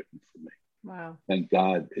was written for me. Wow. Thank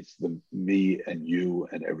God it's me and you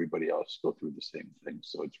and everybody else go through the same thing.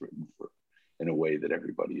 So it's written for in a way that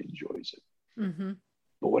everybody enjoys it. Mm-hmm.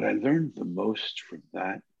 But what I learned the most from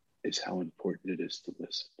that is how important it is to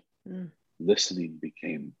listen. Mm. Listening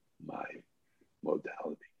became my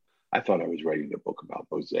modality. I thought I was writing a book about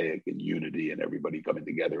mosaic and unity and everybody coming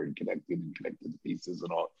together and connecting the pieces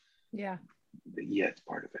and all. Yeah. Yeah, it's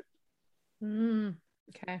part of it.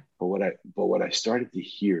 Okay. But what I started to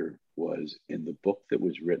hear was in the book that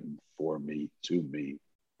was written for me, to me,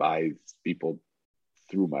 by people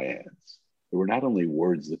through my hands. There were not only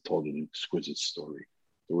words that told an exquisite story,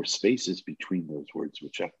 there were spaces between those words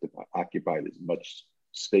which occupied as much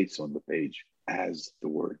space on the page as the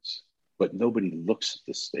words. But nobody looks at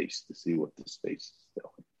the space to see what the space is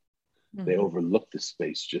telling. Mm-hmm. They overlook the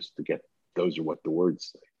space just to get, those are what the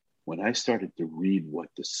words say. When I started to read what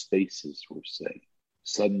the spaces were saying,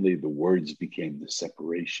 suddenly the words became the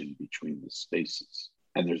separation between the spaces.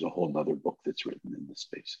 And there's a whole nother book that's written in the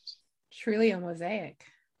spaces. Truly a mosaic.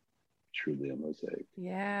 Truly a mosaic.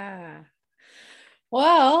 Yeah.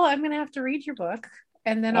 Well, I'm going to have to read your book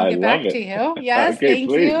and then I'll I get love back it. to you. Yes, Okay, thank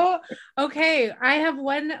please. you. Okay, I have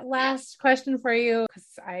one last question for you because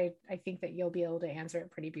I think that you'll be able to answer it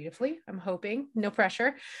pretty beautifully. I'm hoping. No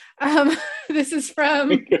pressure. This is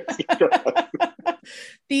from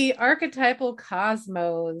the Archetypal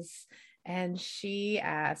Cosmos. And she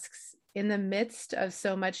asks, in the midst of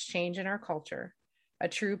so much change in our culture, a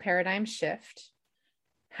true paradigm shift,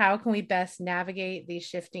 how can we best navigate these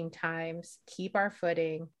shifting times, keep our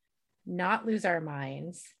footing, not lose our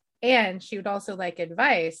minds? And she would also like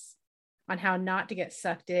advice on how not to get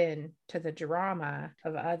sucked in to the drama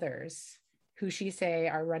of others who she say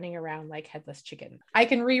are running around like headless chicken. I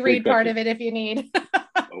can reread part of it if you need.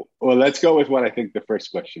 Well, let's go with what I think the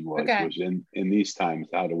first question was, Okay. was in these times,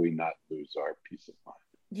 how do we not lose our peace of mind?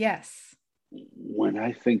 Yes. When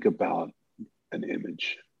I think about an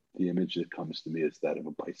image, the image that comes to me is that of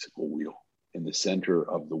a bicycle wheel. In the center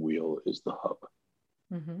of the wheel is the hub.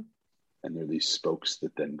 Mm-hmm. And there are these spokes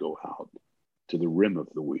that then go out to the rim of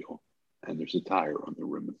the wheel. And there's a tire on the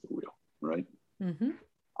rim of the wheel, right? Mm-hmm.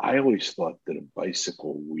 I always thought that a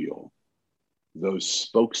bicycle wheel, those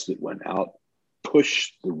spokes that went out,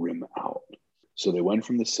 pushed the rim out. So they went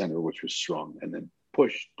from the center, which was strong, and then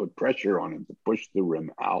put pressure on it to push the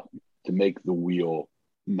rim out to make the wheel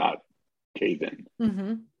not cave in.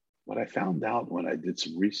 Mm-hmm. What I found out when I did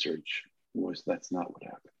some research was that's not what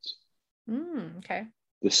happens. Okay.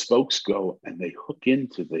 The spokes go and they hook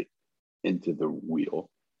into the wheel,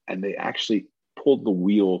 and they actually pull the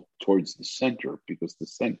wheel towards the center because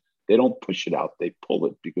they don't push it out, they pull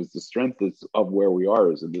it because the strength of where we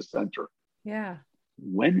are is in the center. Yeah.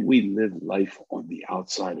 When we live life on the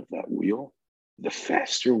outside of that wheel, the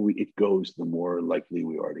faster it goes, the more likely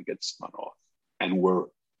we are to get spun off. And we're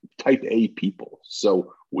type A people.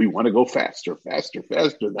 So we want to go faster, faster,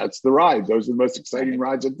 faster. That's the ride. Those are the most exciting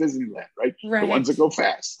rides at Disneyland, right? The ones that go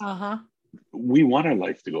fast. Uh-huh. We want our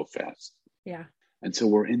life to go fast. Yeah. And so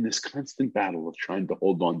we're in this constant battle of trying to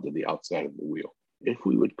hold on to the outside of the wheel. If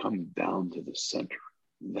we would come down to the center,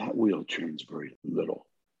 that wheel turns very little.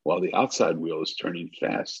 While the outside wheel is turning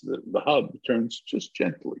fast, the hub turns just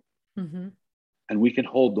gently. Mm-hmm. And we can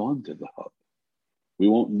hold on to the hub. We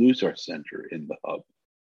won't lose our center in the hub.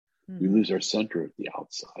 We lose our center at the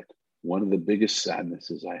outside. One of the biggest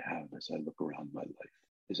sadnesses I have as I look around my life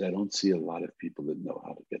is I don't see a lot of people that know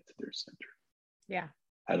how to get to their center. Yeah.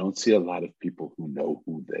 I don't see a lot of people who know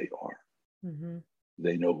who they are. Mm-hmm.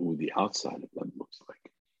 They know who the outside of them looks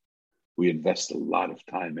like. We invest a lot of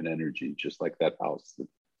time and energy, just like that house that's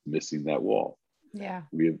missing that wall. Yeah.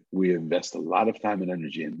 We invest a lot of time and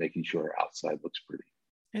energy in making sure our outside looks pretty.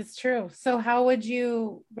 It's true. So how would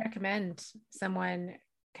you recommend someone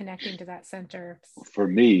connecting to that center? For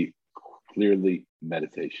me, clearly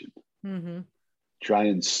meditation. Mm-hmm. Try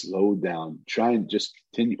and slow down. Try and just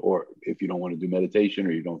continue. Or if you don't want to do meditation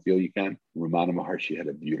or you don't feel you can, Ramana Maharshi had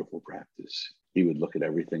a beautiful practice. He would look at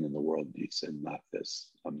everything in the world and he said, not this,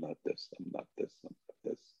 I'm not this, I'm not this, I'm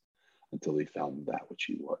not this, until he found that which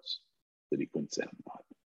he was, that he couldn't say I'm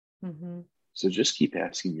not. Mm-hmm. So just keep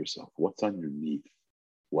asking yourself, what's underneath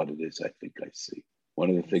what it is I think I see? One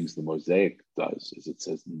of the things the mosaic does is it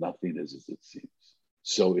says nothing is as it seems.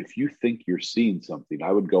 So if you think you're seeing something,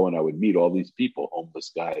 I would go and I would meet all these people,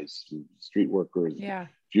 homeless guys, street workers,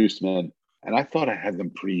 juice men, and I thought I had them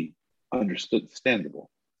pretty understandable.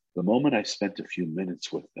 The moment I spent a few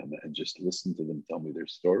minutes with them and just listened to them tell me their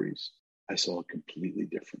stories, I saw a completely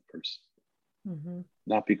different person. Mm-hmm.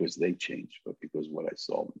 Not because they changed, but because what I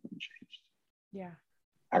saw in them changed. Yeah.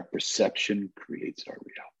 Our perception creates our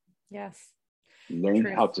reality. Yes. Learn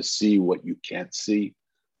Truth. how to see what you can't see.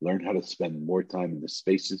 Learn how to spend more time in the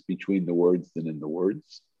spaces between the words than in the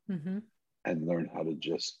words. Mm-hmm. And learn how to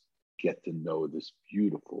just get to know this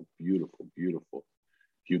beautiful, beautiful, beautiful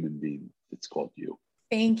human being that's called you.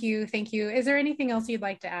 Thank you. Thank you. Is there anything else you'd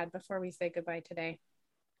like to add before we say goodbye today?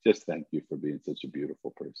 Just thank you for being such a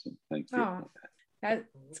beautiful person. Thank you. Oh, that's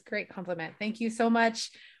a great compliment. Thank you so much.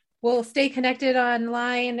 We'll stay connected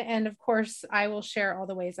online. And of course, I will share all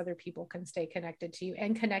the ways other people can stay connected to you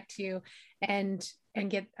and connect to you and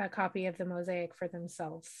get a copy of the mosaic for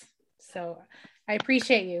themselves. So I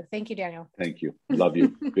appreciate you. Thank you, Daniel. Thank you. Love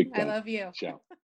you. Big time. I love you. Ciao.